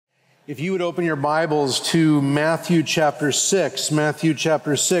If you would open your Bibles to Matthew chapter 6. Matthew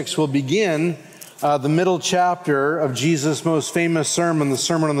chapter 6 will begin the middle chapter of Jesus' most famous sermon, the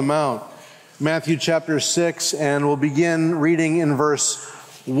Sermon on the Mount. Matthew chapter 6, and we'll begin reading in verse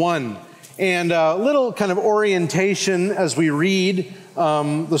 1. And a little kind of orientation as we read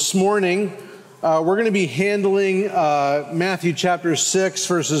this morning. We're going to be handling Matthew chapter 6,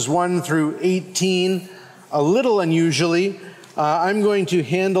 verses 1 through 18, a little unusually. I'm going to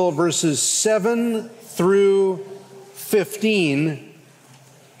handle verses 7 through 15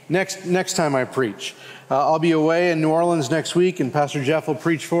 next time I preach. I'll be away in New Orleans next week, and Pastor Jeff will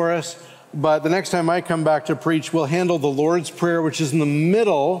preach for us. But the next time I come back to preach, we'll handle the Lord's Prayer, which is in the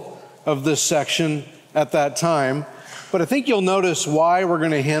middle of this section at that time. But I think you'll notice why we're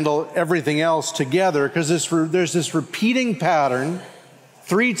going to handle everything else together, because there's this repeating pattern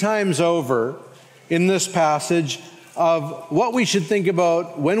 3 times over in this passage of what we should think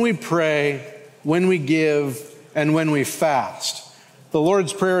about when we pray, when we give, and when we fast. The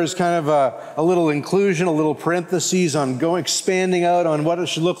Lord's Prayer is kind of a little inclusion, a little parentheses on expanding out on what it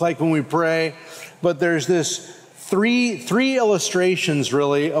should look like when we pray. But there's this three illustrations,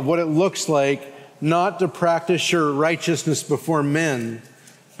 really, of what it looks like not to practice your righteousness before men,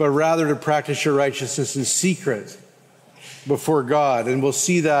 but rather to practice your righteousness in secret before God. And we'll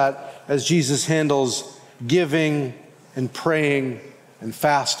see that as Jesus handles giving and praying and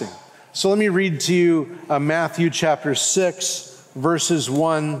fasting. So let me read to you Matthew chapter 6, verses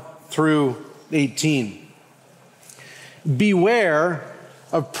 1 through 18. Beware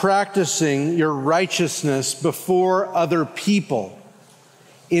of practicing your righteousness before other people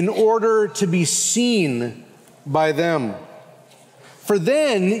in order to be seen by them. For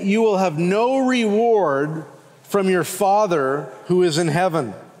then you will have no reward from your Father who is in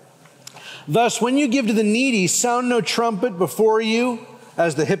heaven. Thus, when you give to the needy, sound no trumpet before you,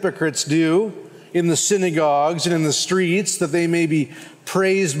 as the hypocrites do in the synagogues and in the streets, that they may be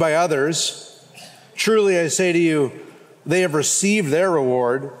praised by others. Truly, I say to you, they have received their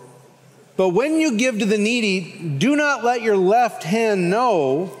reward. But when you give to the needy, do not let your left hand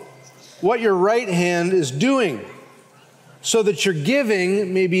know what your right hand is doing, so that your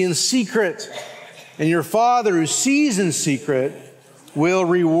giving may be in secret, and your Father who sees in secret will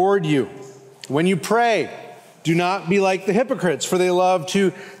reward you. When you pray, do not be like the hypocrites, for they love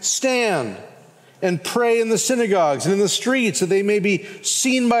to stand and pray in the synagogues and in the streets, that they may be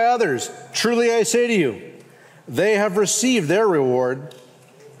seen by others. Truly, I say to you, they have received their reward.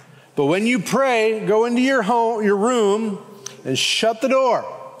 But when you pray, go into your room and shut the door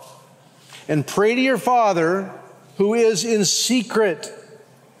and pray to your Father who is in secret.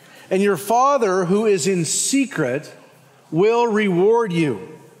 And your Father who is in secret will reward you.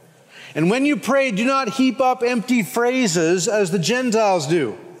 And when you pray, do not heap up empty phrases as the Gentiles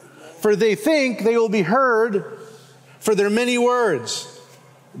do, for they think they will be heard for their many words.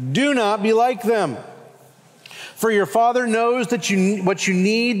 Do not be like them. For your Father knows what you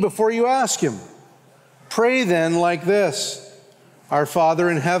need before you ask Him. Pray then like this: Our Father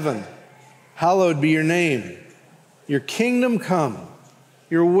in heaven, hallowed be your name. Your kingdom come,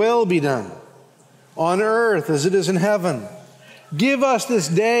 your will be done, on earth as it is in heaven. Give us this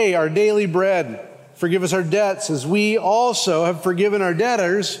day our daily bread. Forgive us our debts as we also have forgiven our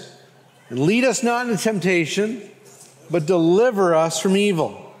debtors. And lead us not into temptation, but deliver us from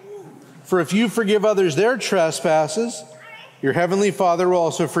evil. For if you forgive others their trespasses, your heavenly Father will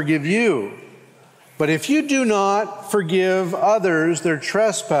also forgive you. But if you do not forgive others their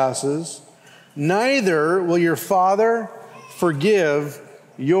trespasses, neither will your Father forgive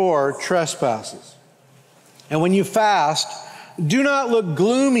your trespasses. And when you fast, do not look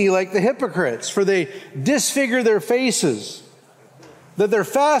gloomy like the hypocrites, for they disfigure their faces, that their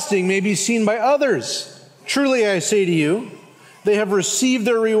fasting may be seen by others. Truly, I say to you, they have received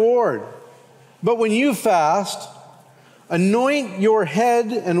their reward. But when you fast, anoint your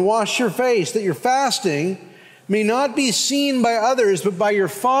head and wash your face, that your fasting may not be seen by others, but by your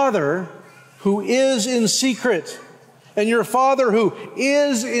Father who is in secret. And your Father who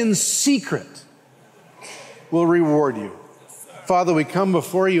is in secret will reward you. Father, we come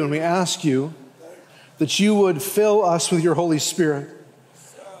before you and we ask you that you would fill us with your Holy Spirit.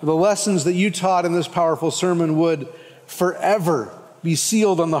 The lessons that you taught in this powerful sermon would forever be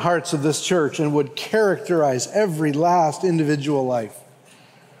sealed on the hearts of this church and would characterize every last individual life.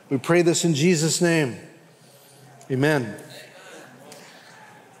 We pray this in Jesus' name. Amen.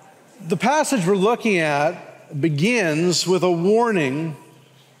 The passage we're looking at begins with a warning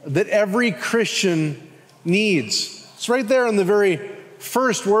that every Christian needs. It's right there in the very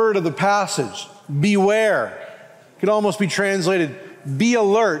first word of the passage. Beware. It could almost be translated, be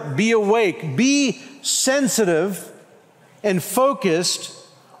alert, be awake, be sensitive and focused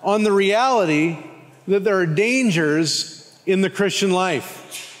on the reality that there are dangers in the Christian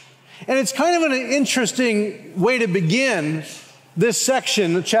life. And it's kind of an interesting way to begin this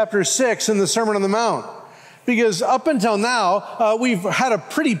section, chapter 6 in the Sermon on the Mount. Because up until now, we've had a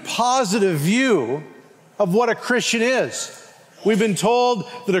pretty positive view of what a Christian is. We've been told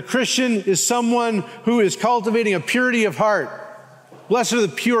that a Christian is someone who is cultivating a purity of heart. Blessed are the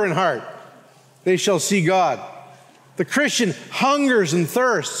pure in heart. They shall see God. The Christian hungers and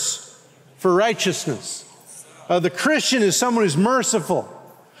thirsts for righteousness. The Christian is someone who's merciful.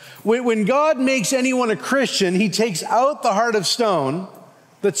 When God makes anyone a Christian, he takes out the heart of stone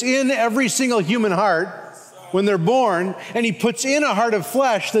that's in every single human heart when they're born, and he puts in a heart of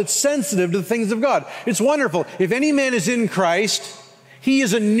flesh that's sensitive to the things of God. It's wonderful. If any man is in Christ, he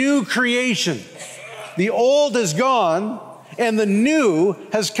is a new creation. The old is gone, and the new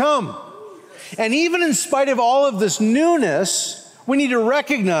has come. And even in spite of all of this newness, we need to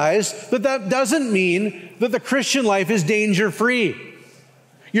recognize that that doesn't mean that the Christian life is danger-free.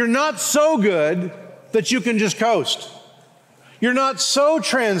 You're not so good that you can just coast. You're not so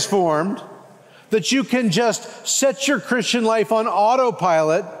transformed that you can just set your Christian life on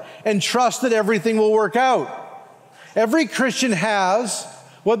autopilot and trust that everything will work out. Every Christian has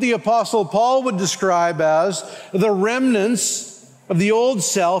what the Apostle Paul would describe as the remnants of the old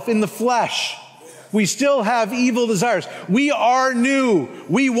self in the flesh. We still have evil desires. We are new.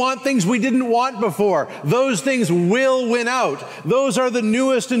 We want things we didn't want before. Those things will win out. Those are the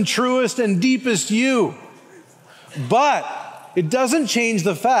newest and truest and deepest you. But it doesn't change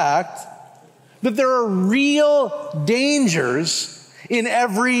the fact that there are real dangers in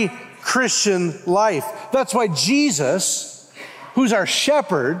every Christian life. That's why Jesus, who's our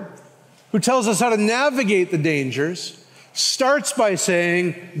shepherd, who tells us how to navigate the dangers, starts by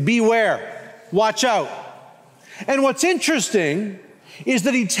saying, beware, watch out. And what's interesting is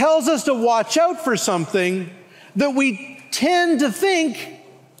that he tells us to watch out for something that we tend to think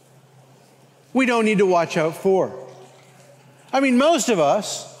we don't need to watch out for. I mean, most of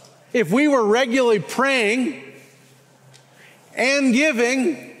us, if we were regularly praying and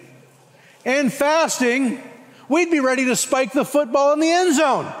giving and fasting, we'd be ready to spike the football in the end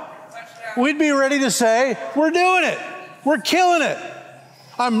zone. We'd be ready to say, we're doing it. We're killing it.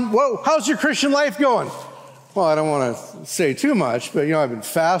 How's your Christian life going? Well, I don't want to say too much, but I've been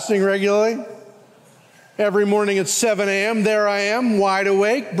fasting regularly. Every morning at 7 a.m., there I am, wide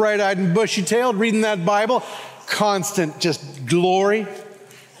awake, bright-eyed and bushy-tailed, reading that Bible. Constant just glory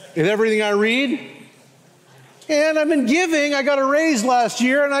in everything I read. And I've been giving. I got a raise last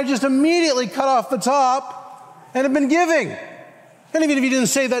year, and I just immediately cut off the top and have been giving. And even if you didn't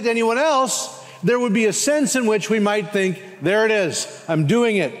say that to anyone else, there would be a sense in which we might think, there it is. I'm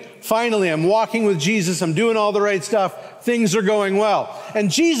doing it. Finally, I'm walking with Jesus. I'm doing all the right stuff. Things are going well. And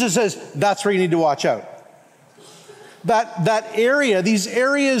Jesus says, that's where you need to watch out. That area, these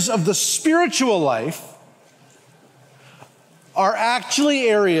areas of the spiritual life are actually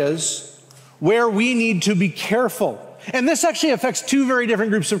areas where we need to be careful. And this actually affects two very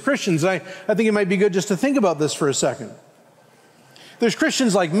different groups of Christians. I think it might be good just to think about this for a second. There's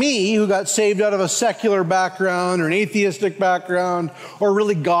Christians like me who got saved out of a secular background or an atheistic background or a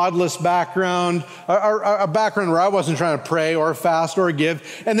really godless background, or a background where I wasn't trying to pray or fast or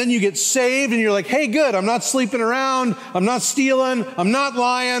give. And then you get saved and you're like, hey, good, I'm not sleeping around, I'm not stealing, I'm not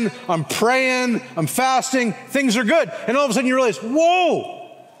lying, I'm praying, I'm fasting, things are good. And all of a sudden you realize, whoa,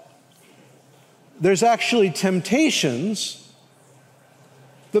 there's actually temptations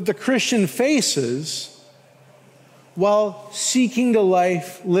that the Christian faces while seeking to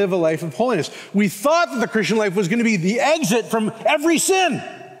live a life of holiness. We thought that the Christian life was going to be the exit from every sin.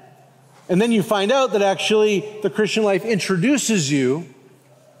 And then you find out that actually the Christian life introduces you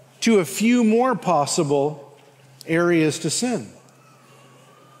to a few more possible areas to sin.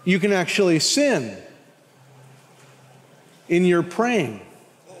 You can actually sin in your praying.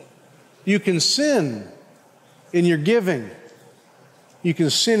 You can sin in your giving. You can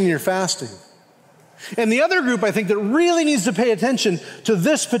sin in your fasting. And the other group I think that really needs to pay attention to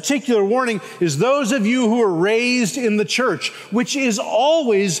this particular warning is those of you who are raised in the church, which is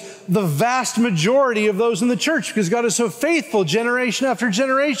always the vast majority of those in the church because God is so faithful generation after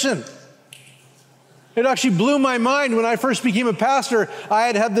generation. It actually blew my mind when I first became a pastor. I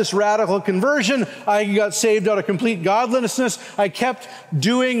had this radical conversion. I got saved out of complete godlessness. I kept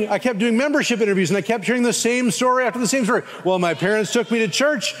doing membership interviews, and I kept hearing the same story after the same story. Well, my parents took me to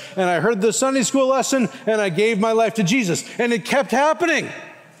church, and I heard the Sunday school lesson, and I gave my life to Jesus. And it kept happening,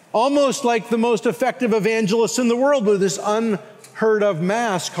 almost like the most effective evangelists in the world with this heard of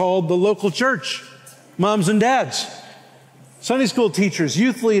mass called the local church. Moms and dads, Sunday school teachers,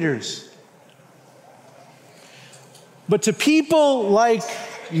 youth leaders. But to people like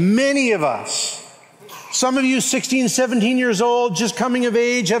many of us, some of you 16, 17 years old, just coming of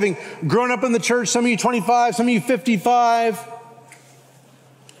age, having grown up in the church, some of you 25, some of you 55,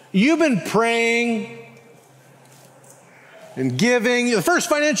 you've been praying and giving. The first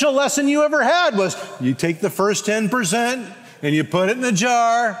financial lesson you ever had was you take the first 10% and you put it in a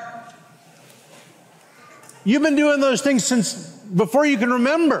jar. You've been doing those things since before you can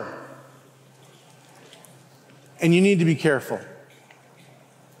remember. And you need to be careful.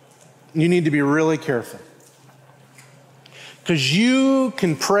 You need to be really careful. Because you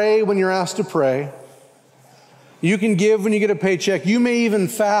can pray when you're asked to pray. You can give when you get a paycheck. You may even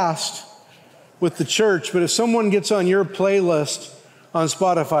fast with the church, but if someone gets on your playlist on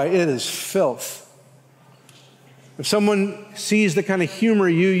Spotify, it is filth. If someone sees the kind of humor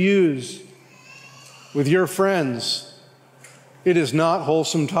you use with your friends, it is not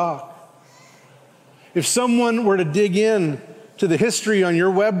wholesome talk. If someone were to dig in to the history on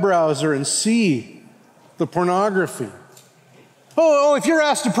your web browser and see the pornography, if you're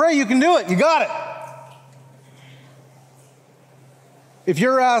asked to pray, you can do it. You got it. If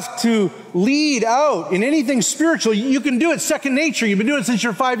you're asked to lead out in anything spiritual, you can do it. Second nature. You've been doing it since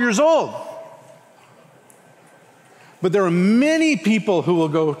you're 5 years old. But there are many people who will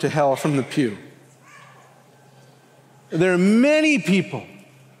go to hell from the pew. There are many people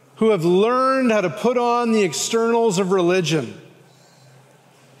who have learned how to put on the externals of religion.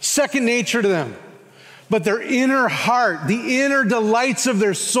 Second nature to them. But their inner heart, the inner delights of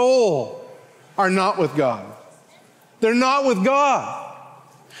their soul are not with God. They're not with God.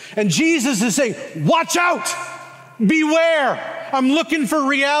 And Jesus is saying, watch out, beware. I'm looking for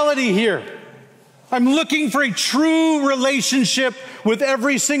reality here. I'm looking for a true relationship with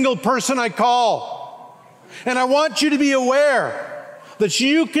every single person I call. And I want you to be aware that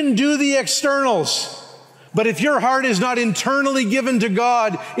you can do the externals, but if your heart is not internally given to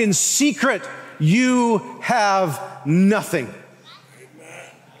God in secret, you have nothing.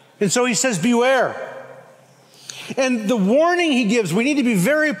 And so he says, beware. And the warning he gives, we need to be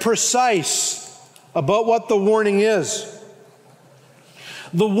very precise about what the warning is.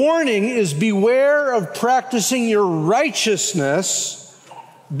 The warning is beware of practicing your righteousness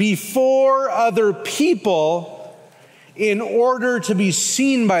before other people in order to be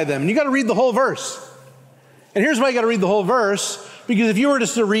seen by them. And you got to read the whole verse. And here's why you got to read the whole verse. Because if you were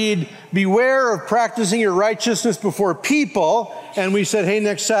just to read, beware of practicing your righteousness before people, and we said, hey,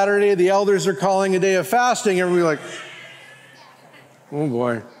 next Saturday, the elders are calling a day of fasting, everybody like, oh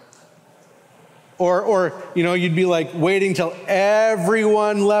boy. Or you'd be like waiting till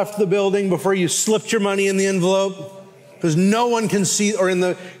everyone left the building before you slipped your money in the envelope, because no one can see, or in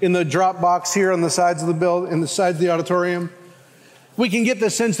the drop box here on the sides of the building, in the sides of the auditorium. We can get the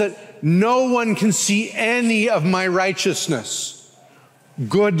sense that no one can see any of my righteousness.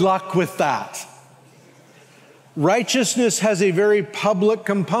 Good luck with that. Righteousness has a very public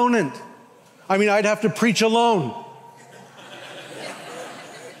component. I mean, I'd have to preach alone.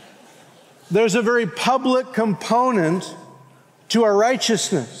 There's a very public component to our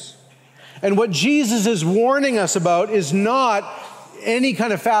righteousness. And what Jesus is warning us about is not any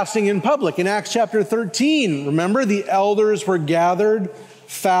kind of fasting in public. In Acts chapter 13, remember, the elders were gathered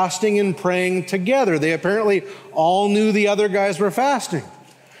fasting and praying together. They apparently all knew the other guys were fasting.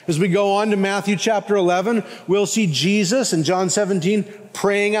 As we go on to Matthew chapter 11, we'll see Jesus in John 17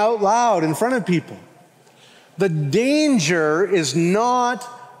 praying out loud in front of people. The danger is not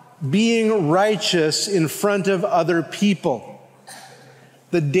being righteous in front of other people.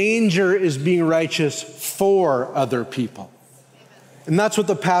 The danger is being righteous for other people. And that's what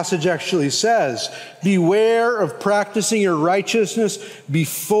the passage actually says. Beware of practicing your righteousness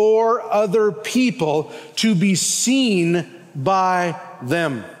before other people to be seen by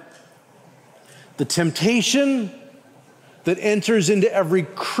them. The temptation that enters into every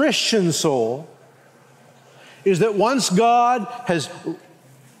Christian soul is that once God has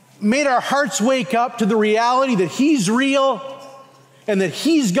made our hearts wake up to the reality that He's real and that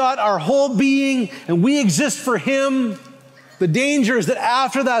He's got our whole being and we exist for Him, the danger is that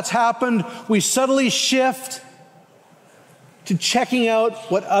after that's happened, we subtly shift to checking out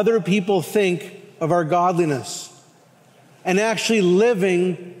what other people think of our godliness and actually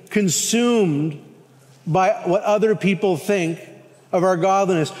living consumed by what other people think of our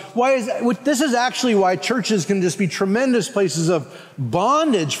godliness. This is actually why churches can just be tremendous places of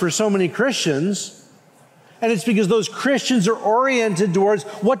bondage for so many Christians. And it's because those Christians are oriented towards,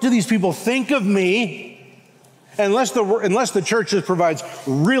 what do these people think of me? Unless the church just provides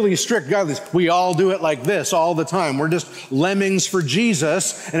really strict guidelines. We all do it like this all the time. We're just lemmings for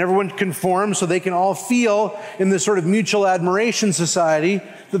Jesus, and everyone conforms so they can all feel in this sort of mutual admiration society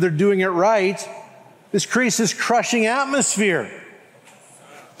that they're doing it right. This creates this crushing atmosphere.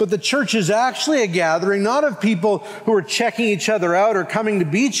 But the church is actually a gathering not of people who are checking each other out or coming to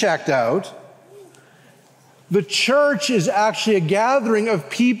be checked out. The church is actually a gathering of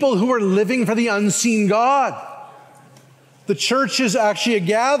people who are living for the unseen God. The church is actually a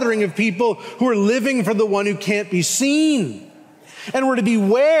gathering of people who are living for the one who can't be seen. And we're to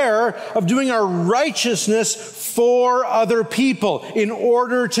beware of doing our righteousness for other people in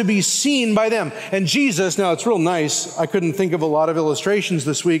order to be seen by them. And Jesus, now it's real nice. I couldn't think of a lot of illustrations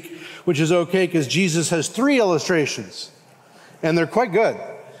this week, which is okay because Jesus has 3 illustrations, and they're quite good.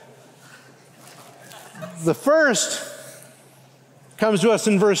 The first comes to us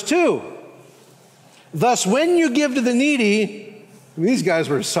in verse 2. Thus, when you give to the needy, these guys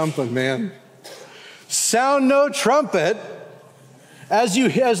were something, man. Sound no trumpet, as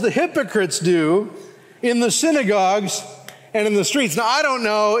the hypocrites do in the synagogues and in the streets. Now, I don't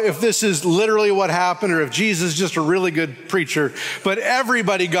know if this is literally what happened or if Jesus is just a really good preacher, but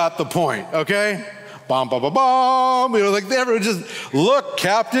everybody got the point, okay? Bom, bom, bom, bom. You know, like everyone just, look,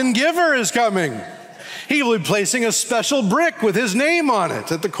 Captain Giver is coming. He will be placing a special brick with his name on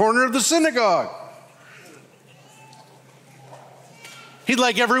it at the corner of the synagogue. He'd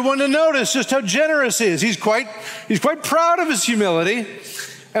like everyone to notice just how generous he is. He's quite proud of his humility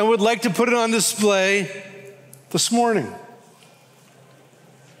and would like to put it on display this morning.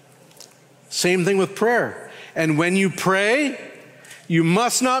 Same thing with prayer. And when you pray, you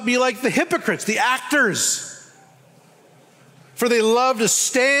must not be like the hypocrites, the actors. For they love to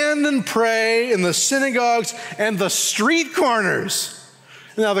stand and pray in the synagogues and the street corners.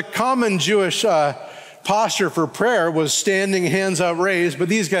 Now, the common Jewish posture for prayer was standing, hands upraised, but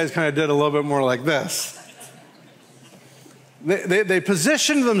these guys kind of did a little bit more like this. They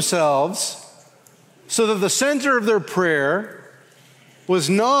positioned themselves so that the center of their prayer was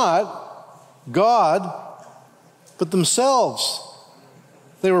not God, but themselves.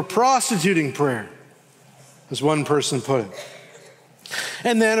 They were prostituting prayer, as one person put it.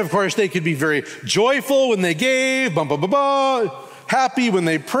 And then, of course, they could be very joyful when they gave, bum, bum, bum, bum, happy when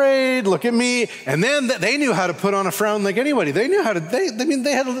they prayed, look at me. And then they knew how to put on a frown like anybody. They knew how to, they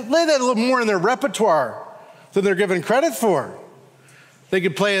had a little more in their repertoire than they're given credit for. They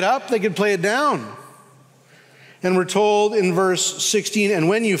could play it up, they could play it down. And we're told in verse 16, and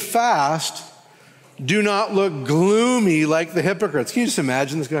when you fast, do not look gloomy like the hypocrites. Can you just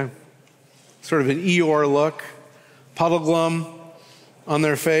imagine this guy? Sort of an Eeyore look, puddle glum on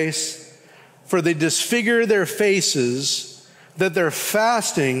their face. For they disfigure their faces that their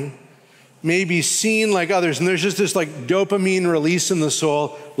fasting may be seen like others. And there's just this like dopamine release in the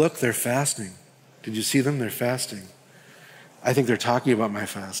soul. Look, they're fasting. Did you see them? They're fasting. I think they're talking about my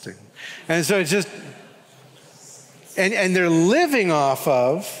fasting. And so it's just, and they're living off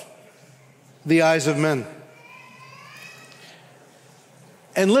of the eyes of men.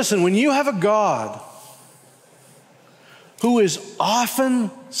 And listen, when you have a God who is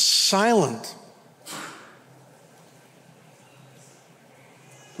often silent,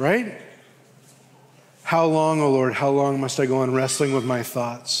 right? How long, O Lord, how long must I go on wrestling with my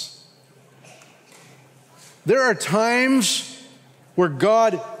thoughts? There are times where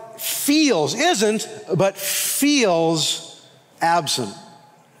God isn't, but feels absent.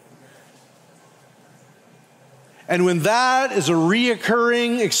 And when that is a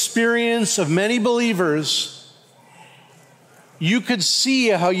reoccurring experience of many believers, you could see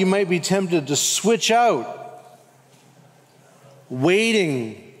how you might be tempted to switch out,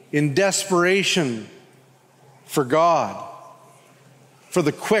 waiting in desperation for God, for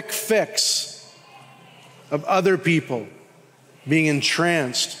the quick fix of other people being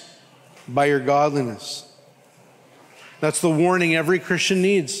entranced by your godliness. That's the warning every Christian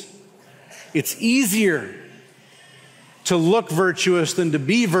needs. It's easier to look virtuous than to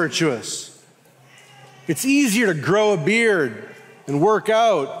be virtuous. It's easier to grow a beard and work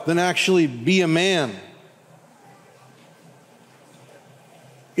out than actually be a man.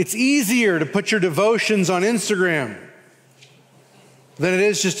 It's easier to put your devotions on Instagram than it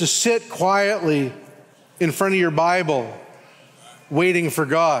is just to sit quietly in front of your Bible waiting for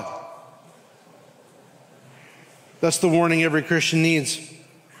God. That's the warning every Christian needs.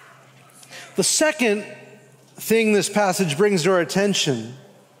 The second thing this passage brings to our attention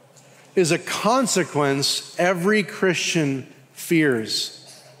is a consequence every Christian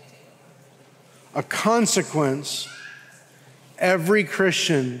fears. A consequence every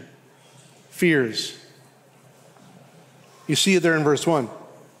Christian fears. You see it there in verse 1.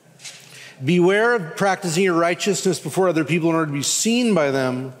 Beware of practicing your righteousness before other people in order to be seen by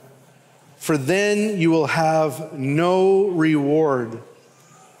them, for then you will have no reward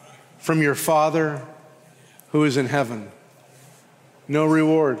from your Father who is in heaven. No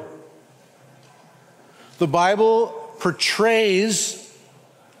reward. The Bible portrays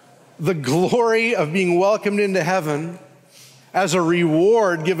the glory of being welcomed into heaven as a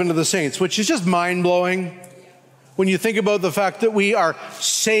reward given to the saints, which is just mind-blowing when you think about the fact that we are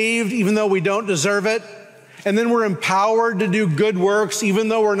saved even though we don't deserve it, and then we're empowered to do good works even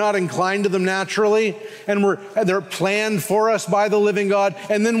though we're not inclined to them naturally, and they're planned for us by the living God.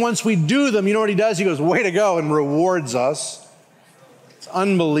 And then once we do them, you know what he does? He goes, way to go, and rewards us. It's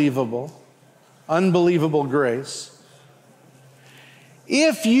unbelievable. Unbelievable grace.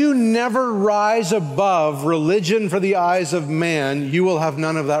 If you never rise above religion for the eyes of man, you will have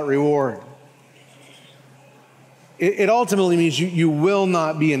none of that reward. It ultimately means you will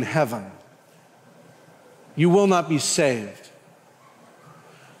not be in heaven. You will not be saved.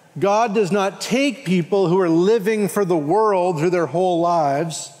 God does not take people who are living for the world through their whole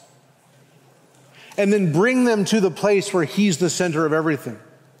lives and then bring them to the place where he's the center of everything.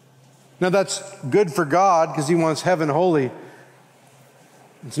 Now that's good for God because he wants heaven holy.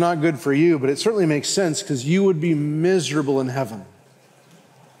 It's not good for you, but it certainly makes sense because you would be miserable in heaven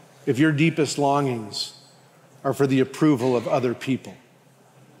if your deepest longings are for the approval of other people.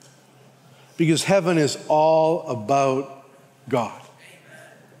 Because heaven is all about God.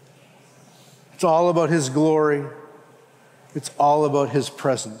 It's all about his glory. It's all about his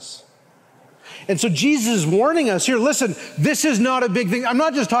presence. And so Jesus is warning us here, listen, this is not a big thing. I'm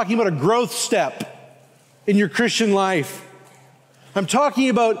not just talking about a growth step in your Christian life. I'm talking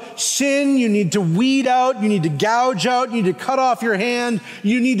about sin you need to weed out, you need to gouge out, you need to cut off your hand,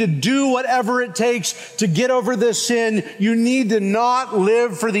 you need to do whatever it takes to get over this sin. You need to not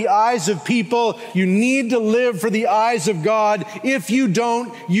live for the eyes of people. You need to live for the eyes of God. If you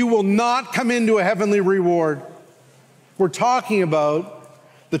don't, you will not come into a heavenly reward. We're talking about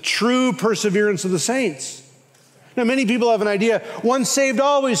the true perseverance of the saints. Now, many people have an idea, once saved,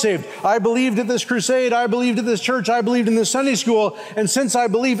 always saved. I believed at this crusade, I believed at this church, I believed in this Sunday school, and since I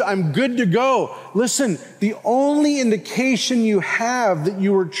believed, I'm good to go. Listen, the only indication you have that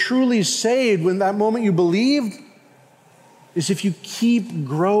you were truly saved when that moment you believed is if you keep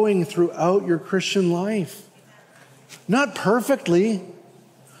growing throughout your Christian life. Not perfectly,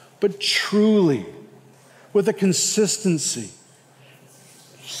 but truly, with a consistency.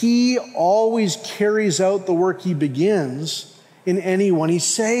 He always carries out the work he begins in anyone he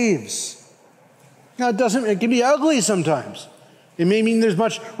saves. Now, it can be ugly sometimes. It may mean there's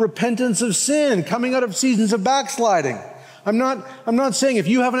much repentance of sin, coming out of seasons of backsliding. I'm not saying if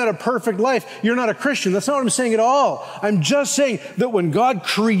you haven't had a perfect life, you're not a Christian. That's not what I'm saying at all. I'm just saying that when God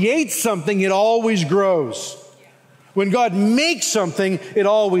creates something, it always grows. When God makes something, it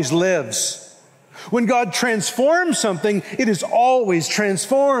always lives. When God transforms something, it is always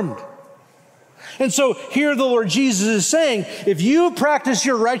transformed. And so here the Lord Jesus is saying, if you practice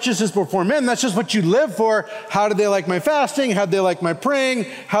your righteousness before men, that's just what you live for. How did they like my fasting? How did they like my praying?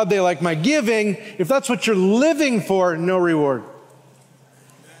 How did they like my giving? If that's what you're living for, no reward.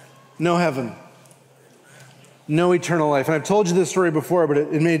 No heaven. No eternal life. And I've told you this story before, but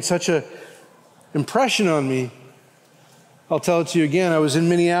it made such an impression on me. I'll tell it to you again. I was in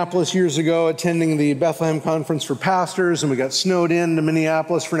Minneapolis years ago attending the Bethlehem Conference for Pastors, and we got snowed in to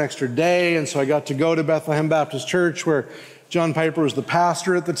Minneapolis for an extra day, and so I got to go to Bethlehem Baptist Church where John Piper was the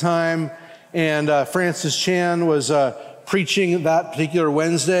pastor at the time, and Francis Chan was preaching that particular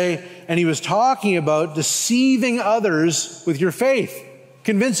Wednesday, and he was talking about deceiving others with your faith,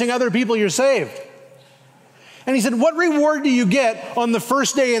 convincing other people you're saved. And he said, what reward do you get on the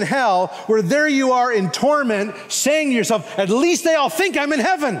first day in hell where there you are in torment saying to yourself, at least they all think I'm in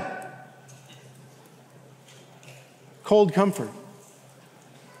heaven? Cold comfort.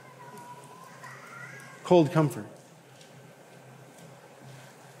 Cold comfort.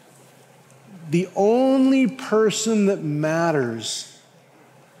 The only person that matters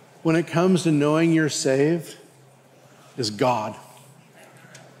when it comes to knowing you're saved is God.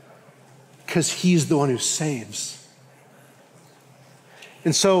 Because he's the one who saves.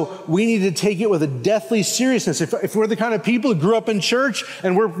 And so we need to take it with a deathly seriousness. If we're the kind of people who grew up in church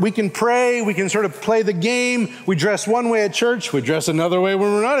and we can pray, we can sort of play the game, we dress one way at church, we dress another way when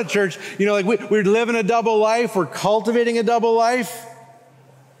we're not at church. You know, like we're living a double life, we're cultivating a double life.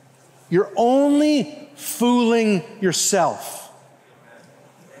 You're only fooling yourself.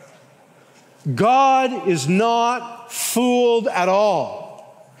 God is not fooled at all.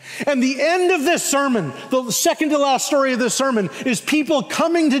 And the end of this sermon, the second to last story of this sermon, is people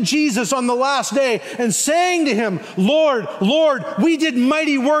coming to Jesus on the last day and saying to him, Lord, Lord, we did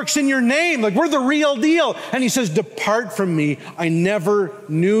mighty works in your name. Like, we're the real deal. And he says, depart from me. I never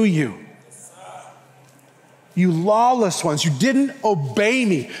knew you. You lawless ones, you didn't obey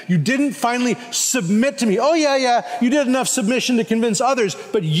me. You didn't finally submit to me. Oh, yeah, you did enough submission to convince others.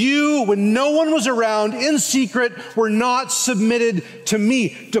 But you, when no one was around, in secret, were not submitted to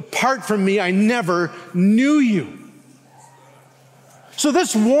me. Depart from me. I never knew you. So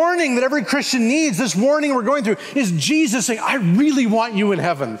this warning that every Christian needs, this warning we're going through, is Jesus saying, I really want you in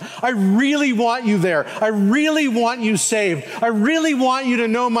heaven. I really want you there. I really want you saved. I really want you to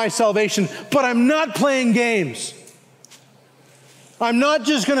know my salvation, but I'm not playing games. I'm not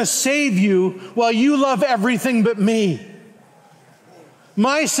just going to save you while you love everything but me.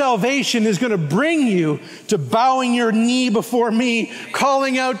 My salvation is going to bring you to bowing your knee before me,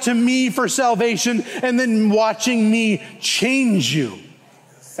 calling out to me for salvation, and then watching me change you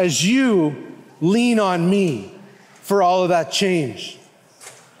as you lean on me for all of that change.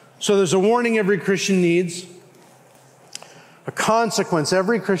 So there's a warning every Christian needs, a consequence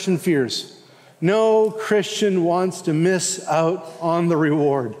every Christian fears. No Christian wants to miss out on the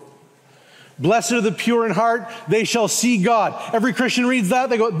reward. Blessed are the pure in heart, they shall see God. Every Christian reads that,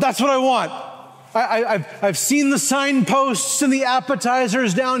 they go, that's what I want. I've seen the signposts and the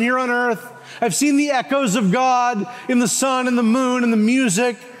appetizers down here on earth. I've seen the echoes of God in the sun and the moon and the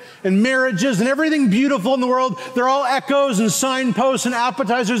music and marriages and everything beautiful in the world. They're all echoes and signposts and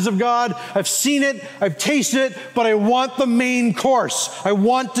appetizers of God. I've seen it, I've tasted it, but I want the main course. I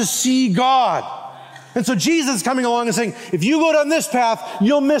want to see God. And so Jesus is coming along and saying, if you go down this path,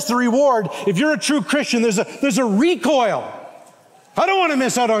 you'll miss the reward. If you're a true Christian, there's a recoil. I don't want to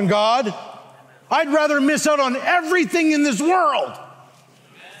miss out on God. I'd rather miss out on everything in this world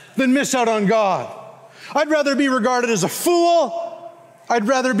than miss out on God. I'd rather be regarded as a fool. I'd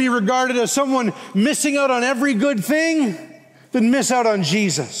rather be regarded as someone missing out on every good thing than miss out on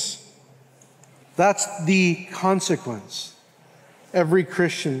Jesus. That's the consequence every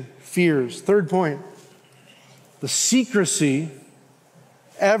Christian fears. Third point, the secrecy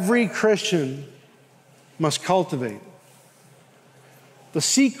every Christian must cultivate. The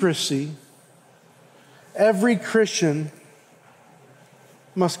secrecy every Christian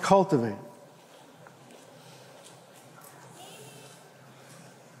must cultivate.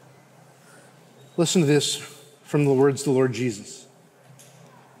 Listen to this from the words of the Lord Jesus.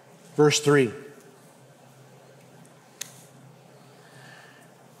 Verse 3.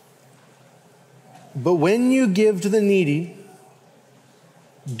 But when you give to the needy,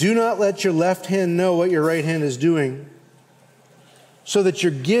 do not let your left hand know what your right hand is doing, so that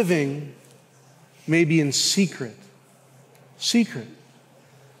your giving may be in secret. Secret.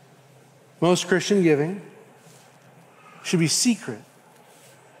 Most Christian giving should be secret.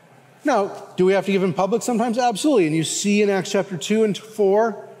 Now, do we have to give in public sometimes? Absolutely. And you see in Acts chapter 2 and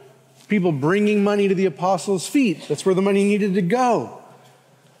 4, people bringing money to the apostles' feet. That's where the money needed to go.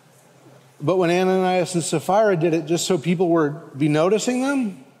 But when Ananias and Sapphira did it just so people would be noticing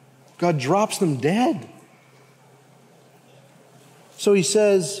them, God drops them dead. So he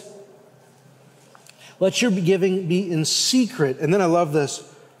says, let your giving be in secret. And then I love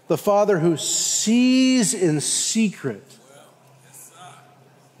this. The Father who sees in secret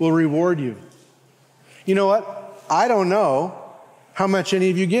will reward you. You know what? I don't know how much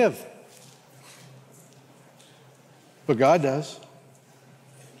any of you give. But God does.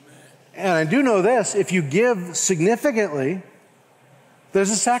 And I do know this, if you give significantly, there's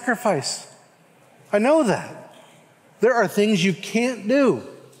a sacrifice. I know that. There are things you can't do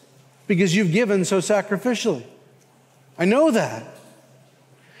because you've given so sacrificially. I know that.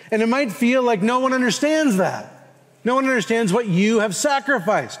 And it might feel like no one understands that. No one understands what you have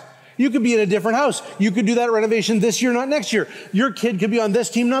sacrificed. You could be in a different house. You could do that renovation this year, not next year. Your kid could be on this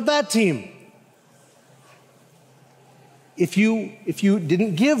team, not that team. If you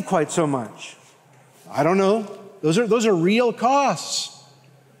didn't give quite so much, I don't know. Those are real costs.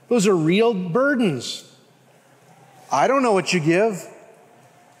 Those are real burdens. I don't know what you give,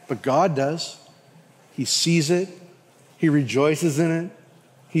 but God does. He sees it. He rejoices in it.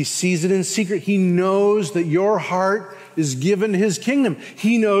 He sees it in secret. He knows that your heart is given to his kingdom.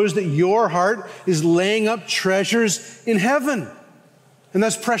 He knows that your heart is laying up treasures in heaven. And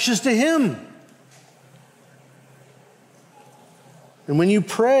that's precious to him. And when you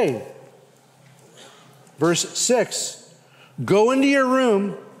pray, verse 6, go into your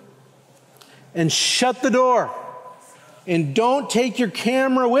room and shut the door. And don't take your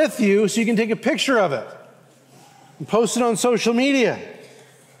camera with you so you can take a picture of it and post it on social media.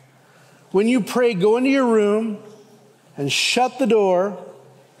 when you pray, go into your room and shut the door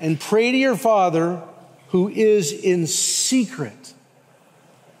and pray to your Father who is in secret.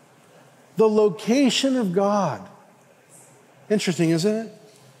 The location of God. Interesting, isn't it?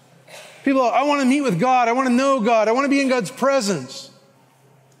 People, I want to meet with God. I want to know God. I want to be in God's presence.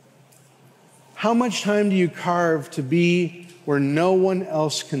 How much time do you carve to be where no one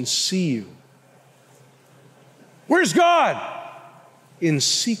else can see you? Where's God? In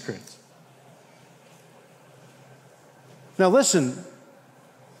secret. Now listen,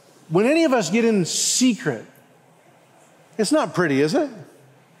 when any of us get in secret, it's not pretty, is it?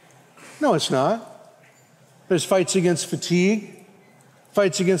 No, it's not. There's fights against fatigue,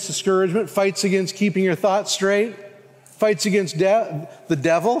 fights against discouragement, fights against keeping your thoughts straight, fights against the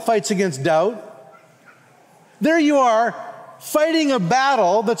devil, fights against doubt. There you are, fighting a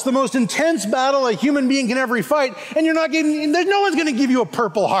battle that's the most intense battle a human being can ever fight, and no one's going to give you a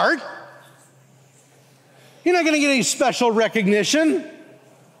Purple Heart. You're not going to get any special recognition.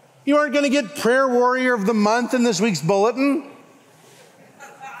 You aren't going to get Prayer Warrior of the Month in this week's bulletin.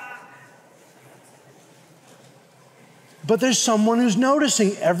 But there's someone who's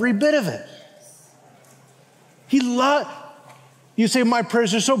noticing every bit of it. You say, my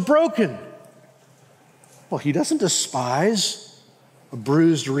prayers are so broken. Well, he doesn't despise a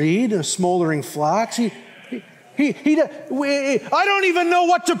bruised reed, a smoldering flax. I don't even know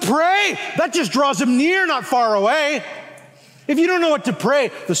what to pray. That just draws him near, not far away. If you don't know what to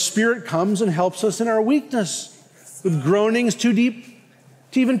pray, the Spirit comes and helps us in our weakness with groanings too deep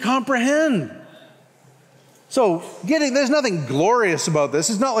to even comprehend. So there's nothing glorious about this.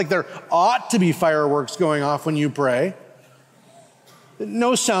 It's not like there ought to be fireworks going off when you pray.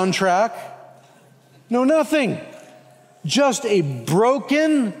 No soundtrack. No, nothing. Just a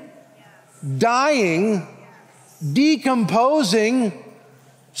broken, dying, decomposing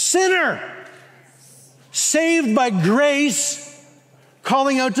sinner, saved by grace,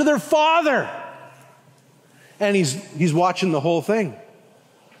 calling out to their Father. And he's watching the whole thing.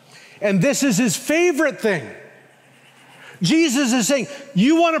 And this is his favorite thing. Jesus is saying,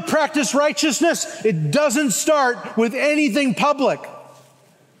 you want to practice righteousness? It doesn't start with anything public.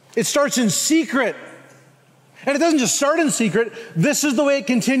 It starts in secret. And it doesn't just start in secret. This is the way it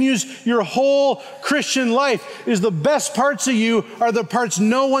continues your whole Christian life, is the best parts of you are the parts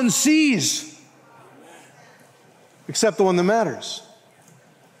no one sees, except the one that matters.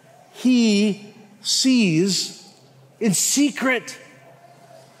 He sees in secret.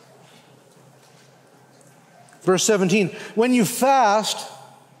 Verse 17, when you fast,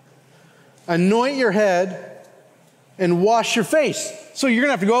 anoint your head and wash your face. So you're going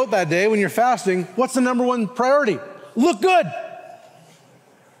to have to go out that day when you're fasting. What's the number one priority? Look good.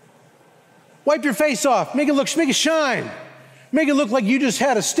 Wipe your face off. Make it shine. Make it look like you just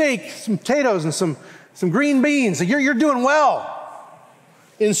had a steak, some potatoes, and some green beans. Like you're doing well.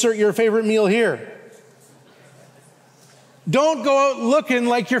 Insert your favorite meal here. Don't go out looking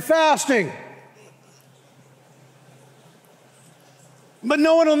like you're fasting. But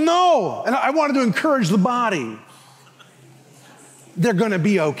no one will know. And I wanted to encourage the body. They're going to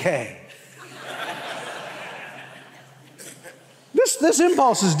be okay. This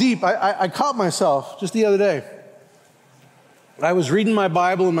impulse is deep. I caught myself just the other day. I was reading my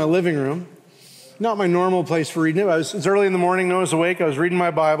Bible in my living room. Not my normal place for reading it. It's early in the morning, no one was awake. I was reading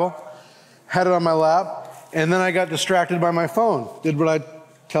my Bible, had it on my lap, and then I got distracted by my phone. Did what I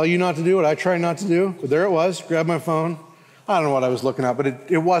tell you not to do, what I try not to do. But there it was, grabbed my phone. I don't know what I was looking at, but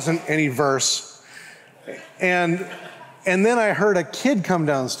it wasn't any verse. And then I heard a kid come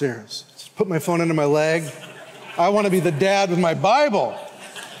downstairs. Just put my phone under my leg. I want to be the dad with my Bible.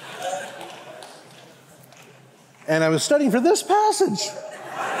 And I was studying for this passage.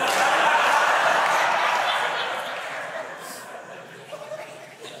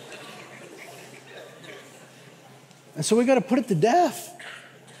 And so we got to put it to death.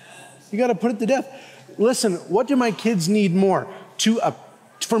 You got to put it to death. Listen, what do my kids need more?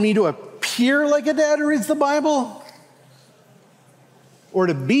 For me to appear like a dad who reads the Bible? Or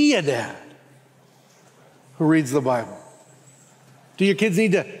to be a dad who reads the Bible? Do your kids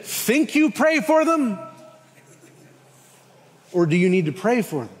need to think you pray for them? Or do you need to pray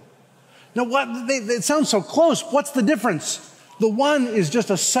for them? Now, it sounds so close. What's the difference? The one is just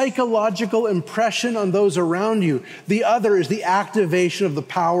a psychological impression on those around you. The other is the activation of the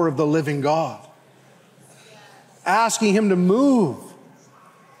power of the living God. Asking him to move.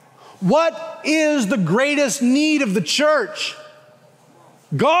 What is the greatest need of the church?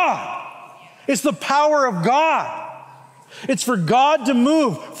 God. It's the power of God. It's for God to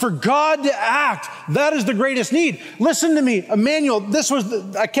move, for God to act. That is the greatest need. Listen to me, Emmanuel,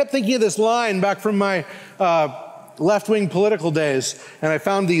 I kept thinking of this line back from my left-wing political days, and I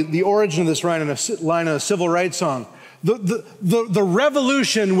found the origin of this line in a civil rights song. The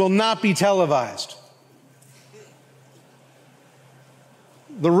revolution will not be televised.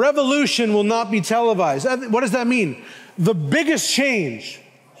 The revolution will not be televised. What does that mean? The biggest change,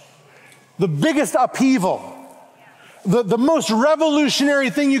 the biggest upheaval, the most revolutionary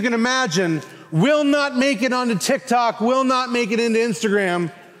thing you can imagine will not make it onto TikTok, will not make it into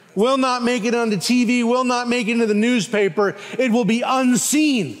Instagram, will not make it onto TV, will not make it into the newspaper. It will be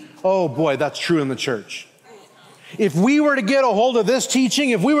unseen. Oh boy, that's true in the church. If we were to get a hold of this teaching,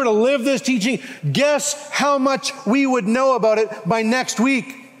 if we were to live this teaching, guess how much we would know about it by next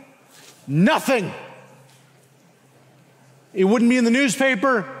week? Nothing. It wouldn't be in the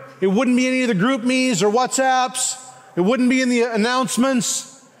newspaper. It wouldn't be any of the group me's or WhatsApps. It wouldn't be in the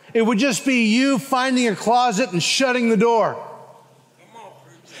announcements. It would just be you finding a closet and shutting the door.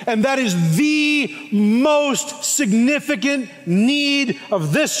 And that is the most significant need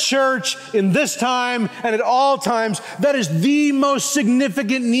of this church in this time and at all times. That is the most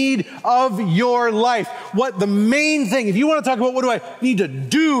significant need of your life. What the main thing, if you want to talk about what do I need to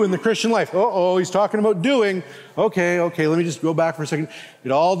do in the Christian life? He's talking about doing. Okay, let me just go back for a second.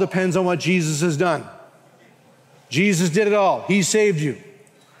 It all depends on what Jesus has done. Jesus did it all. He saved you.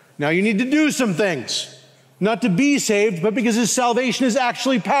 Now you need to do some things. Not to be saved, but because his salvation is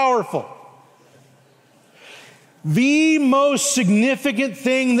actually powerful. The most significant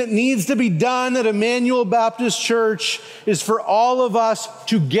thing that needs to be done at Emmanuel Baptist Church is for all of us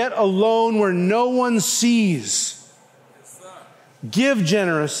to get alone where no one sees. Give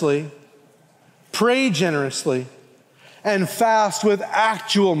generously, pray generously, and fast with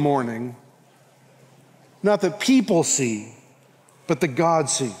actual mourning. Not that people see, but that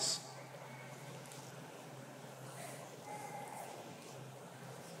God sees.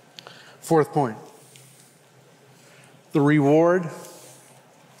 Fourth point, the reward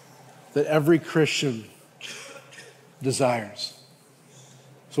that every Christian desires.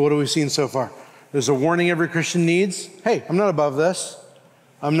 So what have we seen so far? There's a warning every Christian needs. Hey, I'm not above this.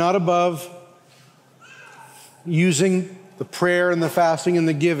 I'm not above using the prayer and the fasting and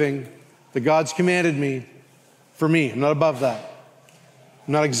the giving that God's commanded me for me. I'm not above that.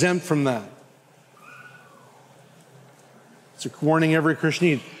 I'm not exempt from that. It's a warning every Christian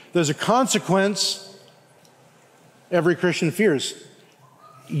needs. There's a consequence every Christian fears.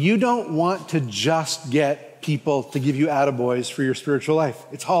 You don't want to just get people to give you attaboys for your spiritual life.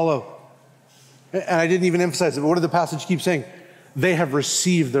 It's hollow. And I didn't even emphasize it, but what did the passage keep saying? They have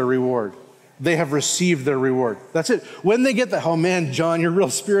received their reward. They have received their reward. That's it. When they get the, oh man, John, you're real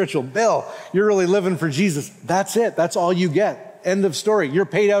spiritual. Bill, you're really living for Jesus. That's it. That's all you get. End of story. You're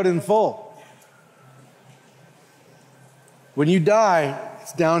paid out in full. When you die,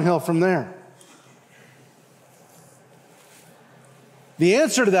 it's downhill from there. The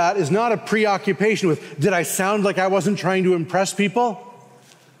answer to that is not a preoccupation with, did I sound like I wasn't trying to impress people?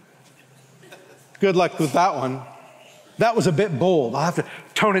 Good luck with that one. That was a bit bold. I'll have to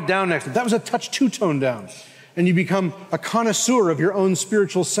tone it down next time. That was a touch too toned down. And you become a connoisseur of your own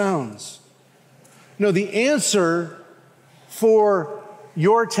spiritual sounds. No, the answer for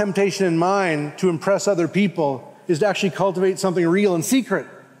your temptation and mine to impress other people is to actually cultivate something real and secret.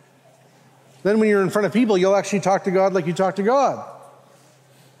 Then when you're in front of people, you'll actually talk to God like you talk to God.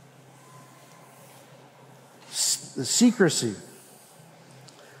 The secrecy.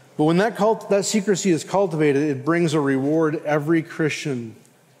 But when that secrecy is cultivated, it brings a reward every Christian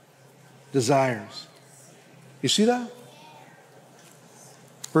desires. You see that?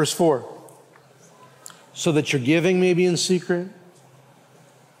 Verse 4. So that your giving may be in secret,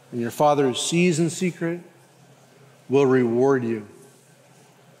 and your Father who sees in secret will reward you.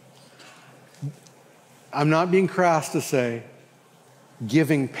 I'm not being crass to say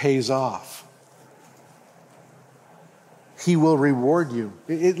giving pays off. He will reward you.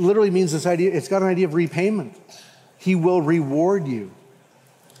 It literally means this idea, it's got an idea of repayment. He will reward you.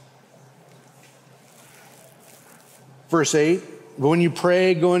 Verse 8, but when you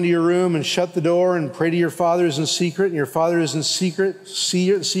pray, go into your room and shut the door and pray to your Father who's in secret, and your Father is in secret,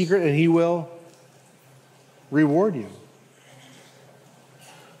 see it secret, and he will reward you.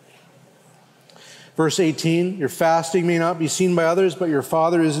 Verse 18, your fasting may not be seen by others, but your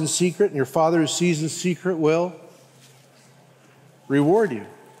Father is in secret, and your Father who sees in secret will reward you.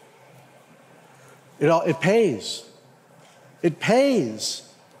 It pays. It pays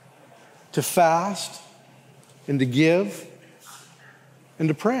to fast and to give and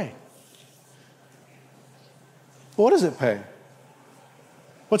to pray. Well, what does it pay?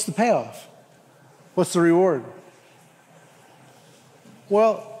 What's the payoff? What's the reward?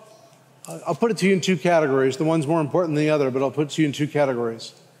 Well, I'll put it to you in two categories. The one's more important than the other, but I'll put it to you in two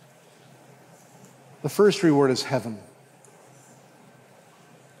categories. The first reward is heaven.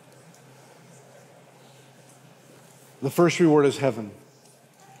 The first reward is heaven.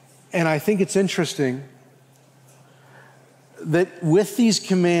 And I think it's interesting that with these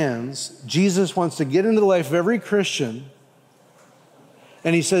commands, Jesus wants to get into the life of every Christian,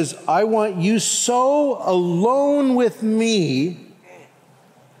 and he says, I want you so alone with me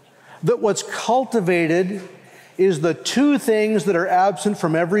that what's cultivated is the two things that are absent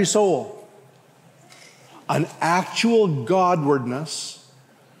from every soul: an actual Godwardness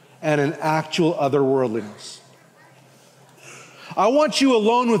and an actual otherworldliness. I want you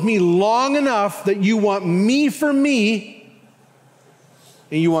alone with me long enough that you want me for me,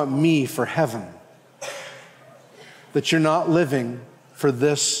 and you want me for heaven. That you're not living for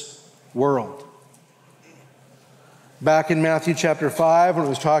this world. Back in Matthew chapter 5, when it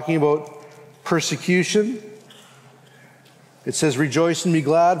was talking about persecution, it says, rejoice and be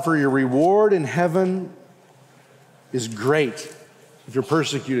glad, for your reward in heaven is great if you're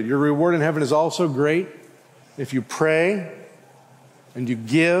persecuted. Your reward in heaven is also great if you pray and you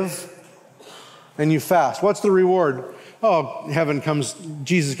give and you fast. What's the reward? Oh, heaven comes,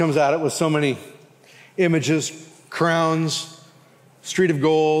 Jesus comes at it with so many images: crowns, street of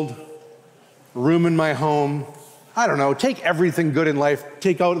gold, room in my home. I don't know, take everything good in life,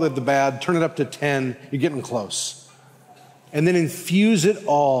 take out the bad, turn it up to 10, you're getting close. And then infuse it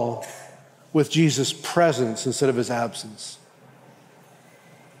all with Jesus' presence instead of his absence.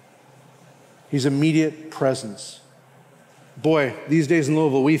 His immediate presence. Boy, these days in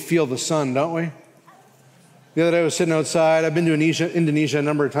Louisville, we feel the sun, don't we? The other day I was sitting outside. I've been to Indonesia a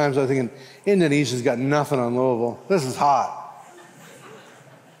number of times. I was thinking, Indonesia's got nothing on Louisville. This is hot.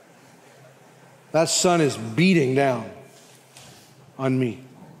 That sun is beating down on me.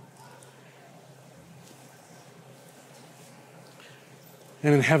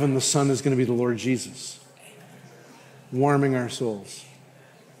 And in heaven, the sun is going to be the Lord Jesus, warming our souls.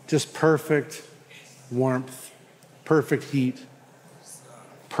 Just perfect warmth, perfect heat,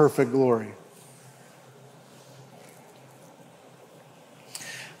 perfect glory.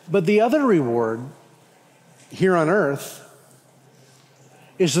 But the other reward here on earth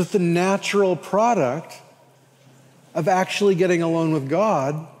is that the natural product of actually getting alone with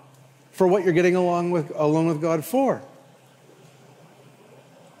God for what you're getting alone with God for.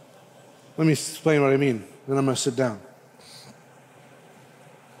 Let me explain what I mean, then I'm going to sit down.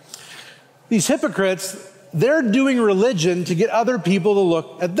 These hypocrites, they're doing religion to get other people to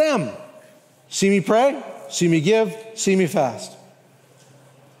look at them. See me pray, see me give, see me fast.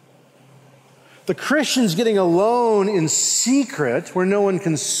 The Christians getting alone in secret where no one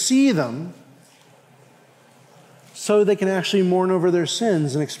can see them so they can actually mourn over their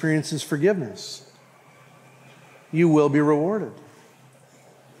sins and experience his forgiveness. You will be rewarded.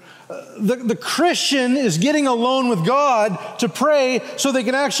 The Christian is getting alone with God to pray so they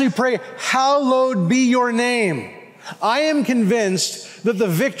can actually pray, hallowed be your name. I am convinced that the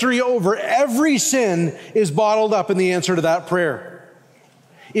victory over every sin is bottled up in the answer to that prayer.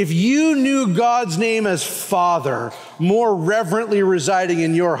 If you knew God's name as Father more reverently residing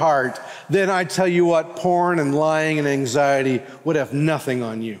in your heart, then I tell you what, porn and lying and anxiety would have nothing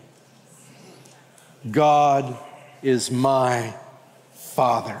on you. God is my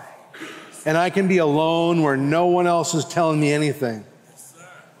Father. And I can be alone where no one else is telling me anything,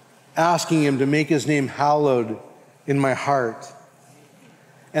 asking him to make his name hallowed in my heart.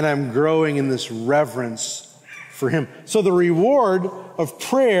 And I'm growing in this reverence for him. So the reward of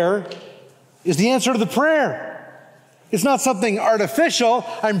prayer is the answer to the prayer. It's not something artificial.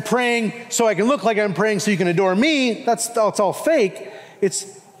 I'm praying so I can look like I'm praying so you can adore me. That's all fake.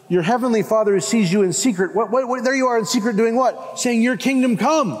 It's your heavenly Father who sees you in secret. What, there you are in secret doing what? Saying, your kingdom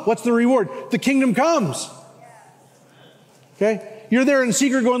come. What's the reward? The kingdom comes. Okay? You're there in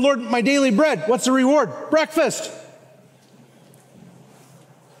secret going, Lord, my daily bread. What's the reward? Breakfast.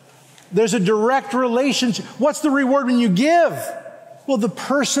 There's a direct relationship. What's the reward when you give? Well, the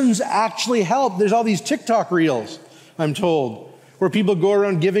person's actually helped. There's all these TikTok reels, I'm told, where people go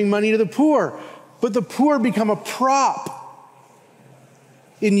around giving money to the poor. But the poor become a prop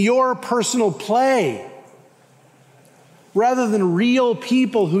in your personal play, rather than real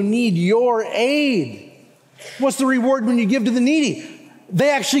people who need your aid. What's the reward when you give to the needy? They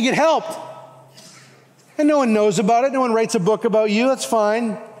actually get helped. And no one knows about it. No one writes a book about you. That's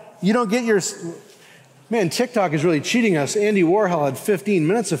fine. You don't get your... Man, TikTok is really cheating us. Andy Warhol had 15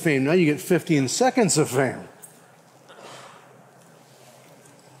 minutes of fame. Now you get 15 seconds of fame.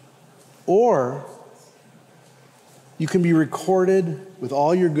 Or you can be recorded with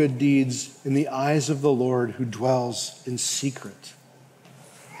all your good deeds in the eyes of the Lord who dwells in secret.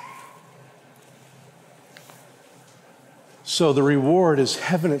 So the reward is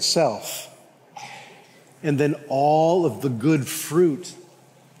heaven itself, and then all of the good fruit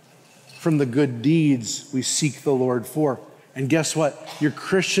from the good deeds we seek the Lord for. And guess what? Your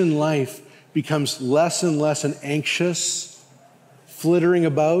Christian life becomes less and less an anxious flittering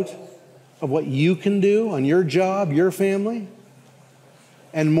about of what you can do on your job, your family,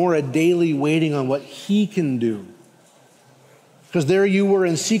 and more a daily waiting on what He can do. Because there you were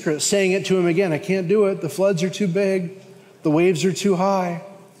in secret, saying it to Him again, I can't do it. The floods are too big. The waves are too high.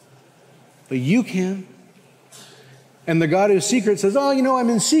 But you can. And the God who's secret says, oh, I'm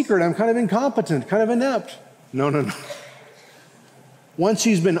in secret. I'm kind of incompetent, kind of inept. No. Once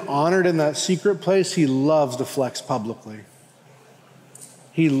He's been honored in that secret place, He loves to flex publicly.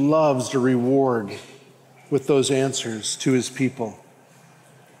 He loves to reward with those answers to His people.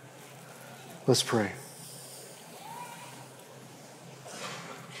 Let's pray.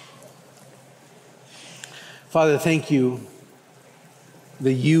 Father, thank you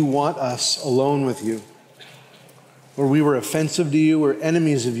that you want us alone with you. Where we were offensive to you, we're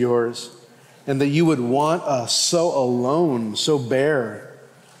enemies of yours, and that you would want us so alone, so bare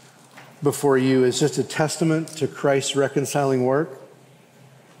before you is just a testament to Christ's reconciling work.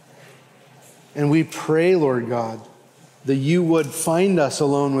 And we pray, Lord God, that you would find us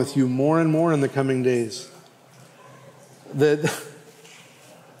alone with you more and more in the coming days. That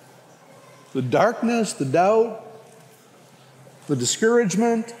the darkness, the doubt, the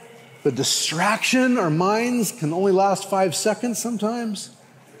discouragement, the distraction, our minds can only last 5 seconds sometimes.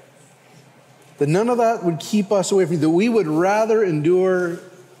 That none of that would keep us away from you. That we would rather endure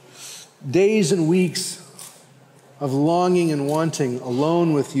days and weeks of longing and wanting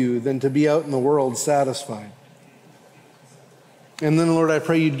alone with you than to be out in the world satisfied. And then, Lord, I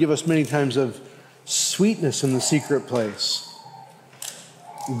pray you'd give us many times of sweetness in the secret place,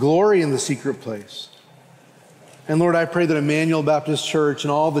 glory in the secret place. And Lord, I pray that Emmanuel Baptist Church and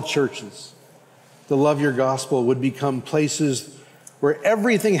all the churches that love your gospel would become places where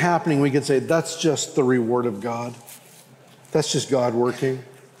everything happening, we could say, that's just the reward of God. That's just God working.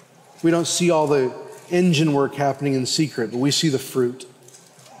 We don't see all the engine work happening in secret, but we see the fruit.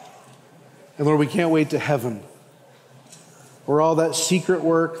 And Lord, we can't wait to heaven, where all that secret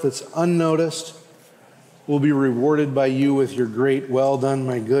work that's unnoticed will be rewarded by you with your great, well done,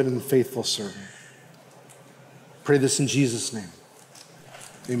 my good and faithful servant. Pray this in Jesus' name.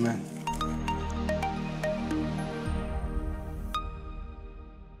 Amen.